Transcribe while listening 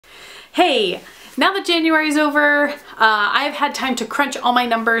Hey, now that January's over, I've had time to crunch all my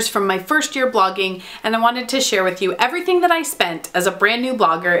numbers from my first year blogging, and I wanted to share with you everything that I spent as a brand new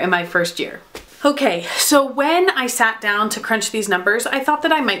blogger in my first year. Okay, so when I sat down to crunch these numbers, I thought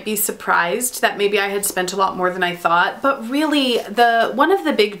that I might be surprised that maybe I had spent a lot more than I thought, but really one of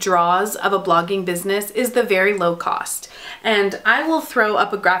the big draws of a blogging business is the very low cost. And I will throw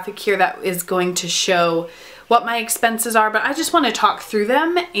up a graphic here that is going to show what my expenses are, but I just want to talk through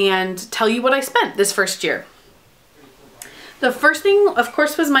them and tell you what I spent this first year. The first thing, of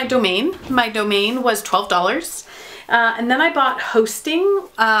course, was my domain. My domain was $12. And then I bought hosting.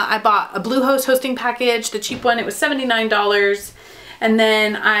 I bought a Bluehost hosting package, the cheap one. It was $79. And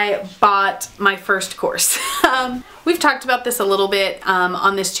then I bought my first course. We've talked about this a little bit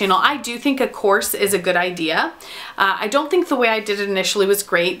on this channel. I do think a course is a good idea. I don't think the way I did it initially was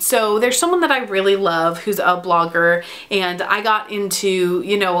great. So there's someone that I really love who's a blogger, and I got into,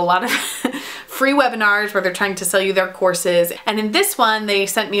 you know, a lot of free webinars where they're trying to sell you their courses. And in this one, they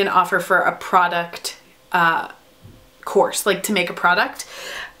sent me an offer for a product course, like to make a product.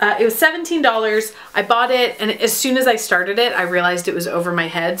 It was $17. I bought it, and as soon as I started it, I realized it was over my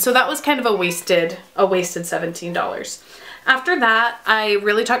head. So that was kind of a wasted $17. After that, I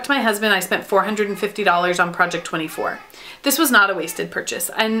really talked to my husband. I spent $450 on Project 24. This was not a wasted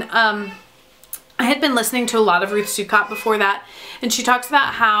purchase. And I had been listening to a lot of Ruth Sucott before that, and she talks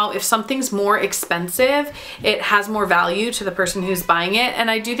about how if something's more expensive, it has more value to the person who's buying it.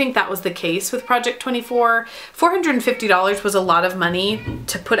 And I do think that was the case with Project 24. $450 was a lot of money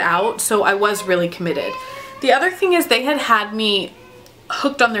to put out, so I was really committed. The other thing is they had me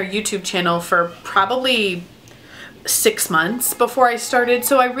hooked on their YouTube channel for probably 6 months before I started,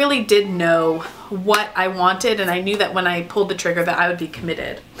 so I really did know what I wanted, and I knew that when I pulled the trigger that I would be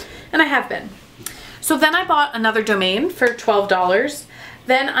committed, and I have been. So then I bought another domain for $12.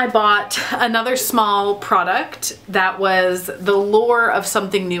 Then I bought another small product that was the lore of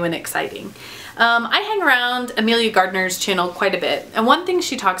something new and exciting. I hang around Amelia Gardner's channel quite a bit, and one thing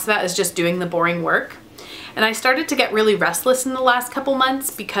she talks about is just doing the boring work. And I started to get really restless in the last couple months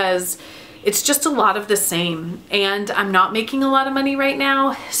because it's just a lot of the same, and I'm not making a lot of money right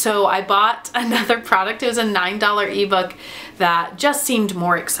now. So I bought another product. It was a $9 ebook that just seemed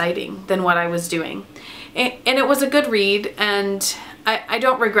more exciting than what I was doing. And it was a good read, and I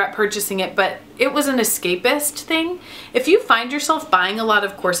don't regret purchasing it, but it was an escapist thing. If you find yourself buying a lot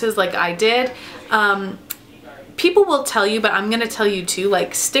of courses like I did, people will tell you, but I'm going to tell you too,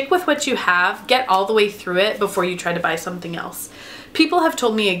 like, stick with what you have, get all the way through it before you try to buy something else. People have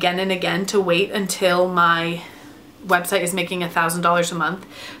told me again and again to wait until my website is making $1,000 a month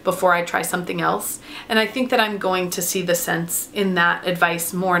before I try something else. And I think that I'm going to see the sense in that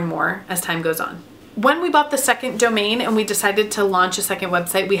advice more and more as time goes on. When we bought the second domain and we decided to launch a second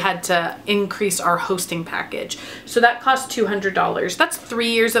website, we had to increase our hosting package. So that cost $200. That's 3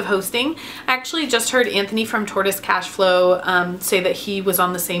 years of hosting. I actually just heard Anthony from Tortoise Cashflow say that he was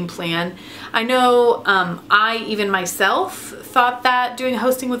on the same plan. I know I even myself thought that doing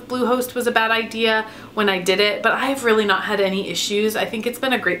hosting with Bluehost was a bad idea when I did it, but I've really not had any issues. I think it's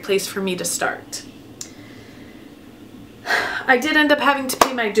been a great place for me to start. I did end up having to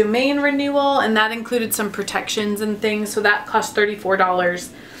pay my domain renewal, and that included some protections and things, so that cost $34.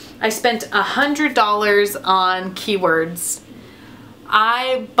 I spent $100 on keywords.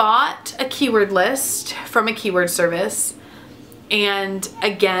 I bought a keyword list from a keyword service, and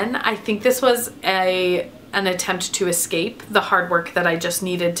again, I think this was an attempt to escape the hard work that I just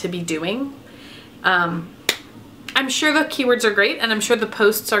needed to be doing. I'm sure the keywords are great, and I'm sure the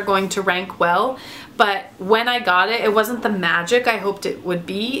posts are going to rank well, but when I got it, it wasn't the magic I hoped it would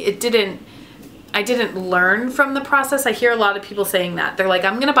be. I didn't learn from the process. I hear a lot of people saying that. They're like,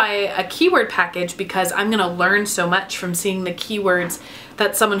 I'm gonna buy a keyword package because I'm gonna learn so much from seeing the keywords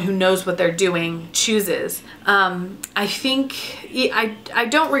that someone who knows what they're doing chooses. I think I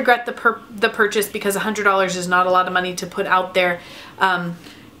don't regret the purchase because $100 is not a lot of money to put out there.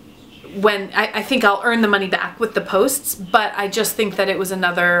 When I think I'll earn the money back with the posts, but I just think that it was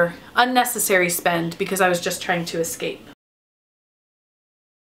another unnecessary spend because I was just trying to escape.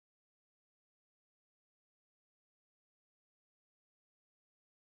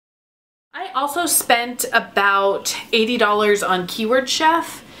 I also spent about $80 on Keyword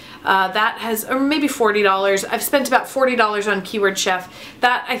Chef. Or maybe $40. I've spent about $40 on Keyword Chef.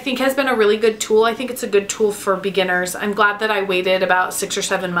 That I think has been a really good tool. I think it's a good tool for beginners. I'm glad that I waited about 6 or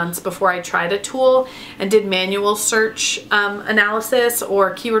 7 months before I tried a tool and did manual search analysis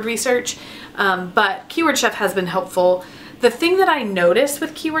or keyword research. But Keyword Chef has been helpful. The thing that I noticed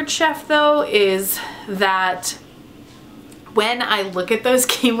with Keyword Chef though is that when I look at those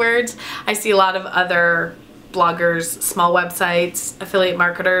keywords, I see a lot of other bloggers, small websites, affiliate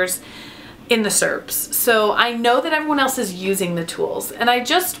marketers in the SERPs. So I know that everyone else is using the tools. And I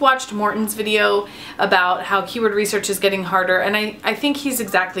just watched Morton's video about how keyword research is getting harder, and I think he's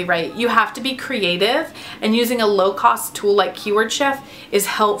exactly right. You have to be creative, and using a low-cost tool like Keyword Chef is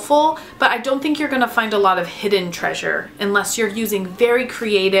helpful, but I don't think you're gonna find a lot of hidden treasure unless you're using very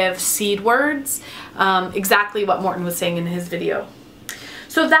creative seed words, exactly what Morton was saying in his video.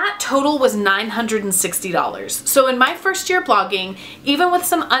 So that total was $960. So in my first year blogging, even with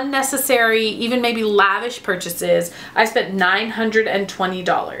some unnecessary, even maybe lavish purchases, I spent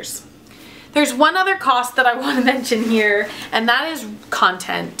 $920. There's one other cost that I want to mention here, and that is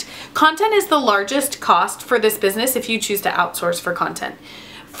content. Content is the largest cost for this business if you choose to outsource for content.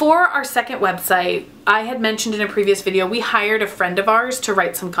 For our second website, I had mentioned in a previous video, we hired a friend of ours to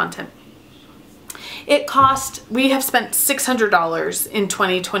write some content. We have spent $600 in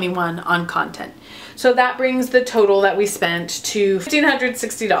 2021 on content. So that brings the total that we spent to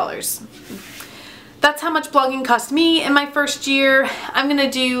 $1,560. That's how much blogging cost me in my first year. I'm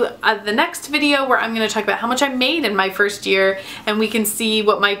gonna do the next video where I'm gonna talk about how much I made in my first year, and we can see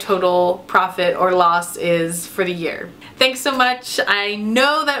what my total profit or loss is for the year. Thanks so much. I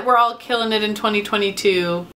know that we're all killing it in 2022.